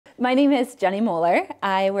My name is Jenny Moeller.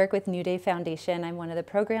 I work with New Day Foundation. I'm one of the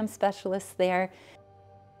program specialists there.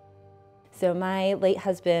 So my late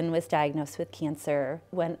husband was diagnosed with cancer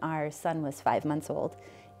when our son was 5 months old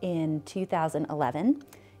in 2011.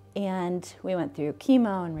 And we went through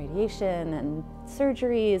chemo and radiation and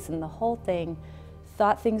surgeries and the whole thing.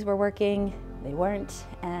 Thought things were working, they weren't,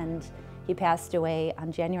 and he passed away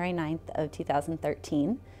on January 9th of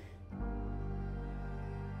 2013.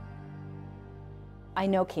 I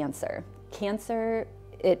know cancer. Cancer,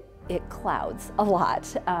 it clouds a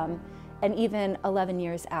lot. And even 11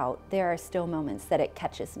 years out, there are still moments that it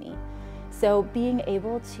catches me. So being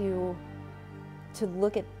able to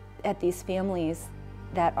look at these families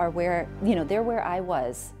that are where, they're where I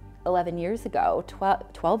was 11 years ago,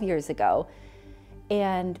 12 years ago,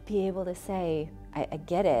 and be able to say, I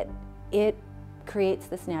get it, it creates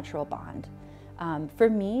this natural bond. For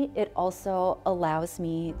me, it also allows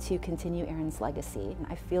me to continue Aaron's legacy.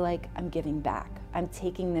 I feel like I'm giving back. I'm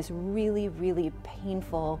taking this really, really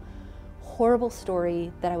painful, horrible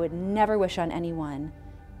story that I would never wish on anyone,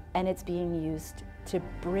 and it's being used to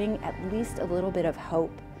bring at least a little bit of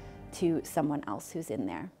hope to someone else who's in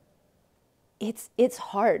there. It's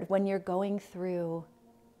hard when you're going through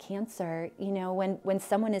cancer, when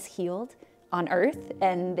someone is healed on earth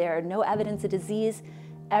and there's no evidence of disease,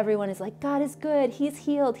 everyone is like, God is good, he's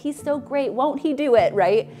healed, he's so great, won't he do it,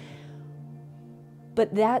 right?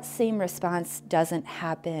 But that same response doesn't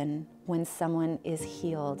happen when someone is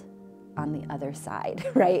healed on the other side,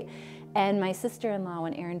 right? And my sister-in-law,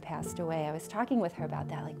 when Aaron passed away, I was talking with her about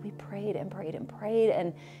that. Like, we prayed and prayed and prayed,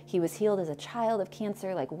 and he was healed as a child of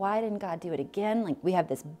cancer. Like, why didn't God do it again? Like, we have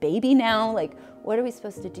this baby now. Like, what are we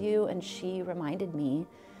supposed to do? And she reminded me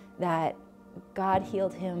that God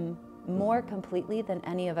healed him more completely than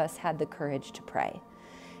any of us had the courage to pray.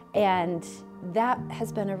 And that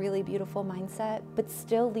has been a really beautiful mindset, but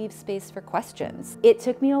still leaves space for questions. It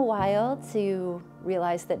took me a while to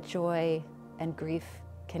realize that joy and grief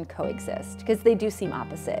can coexist, because they do seem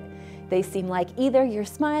opposite. They seem like either you're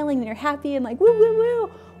smiling and you're happy and like woo, woo,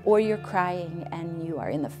 woo, or you're crying and you are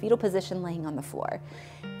in the fetal position laying on the floor.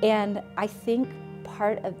 And I think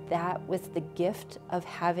part of that was the gift of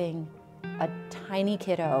having a tiny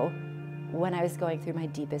kiddo when I was going through my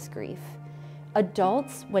deepest grief.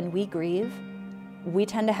 Adults, when we grieve, we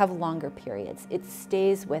tend to have longer periods. It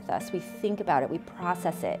stays with us. We think about it, we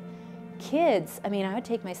process it. Kids, I would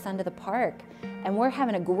take my son to the park and we're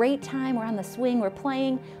having a great time, we're on the swing, we're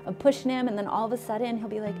playing, I'm pushing him, and then all of a sudden he'll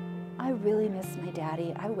be like, I really miss my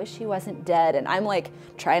daddy, I wish he wasn't dead. And I'm like,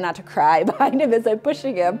 trying not to cry behind him as I'm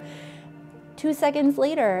pushing him. 2 seconds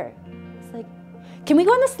later, it's like, can we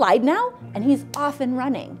go on the slide now? And he's off and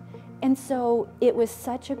running. And so it was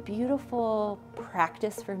such a beautiful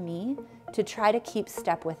practice for me to try to keep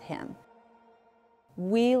step with him.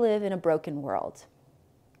 We live in a broken world.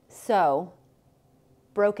 So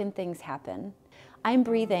broken things happen. I'm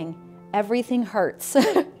breathing. Everything hurts,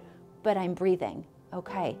 but I'm breathing.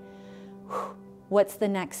 Okay. What's the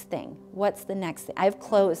next thing? What's the next thing? I have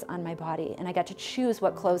clothes on my body and I got to choose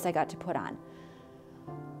what clothes I got to put on.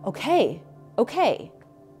 Okay.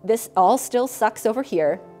 This all still sucks over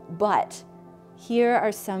here. But here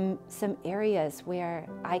are some areas where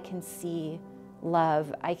I can see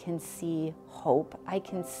love, I can see hope, I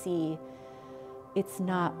can see it's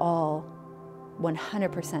not all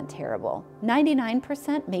 100% terrible.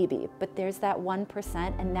 99% maybe, but there's that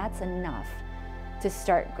 1%, and that's enough to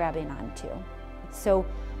start grabbing onto. So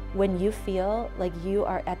when you feel like you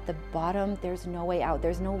are at the bottom, there's no way out,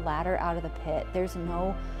 there's no ladder out of the pit, there's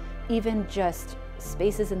no even just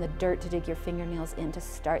spaces in the dirt to dig your fingernails in to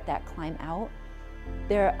start that climb out,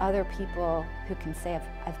 there are other people who can say,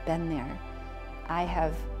 I've been there. I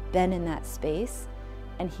have been in that space,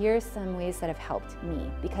 and here's some ways that have helped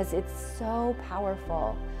me, because it's so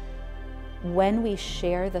powerful when we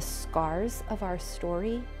share the scars of our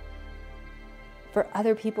story for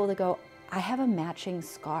other people to go, I have a matching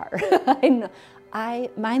scar.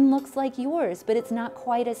 Mine looks like yours, but it's not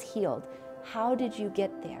quite as healed. How did you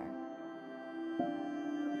get there?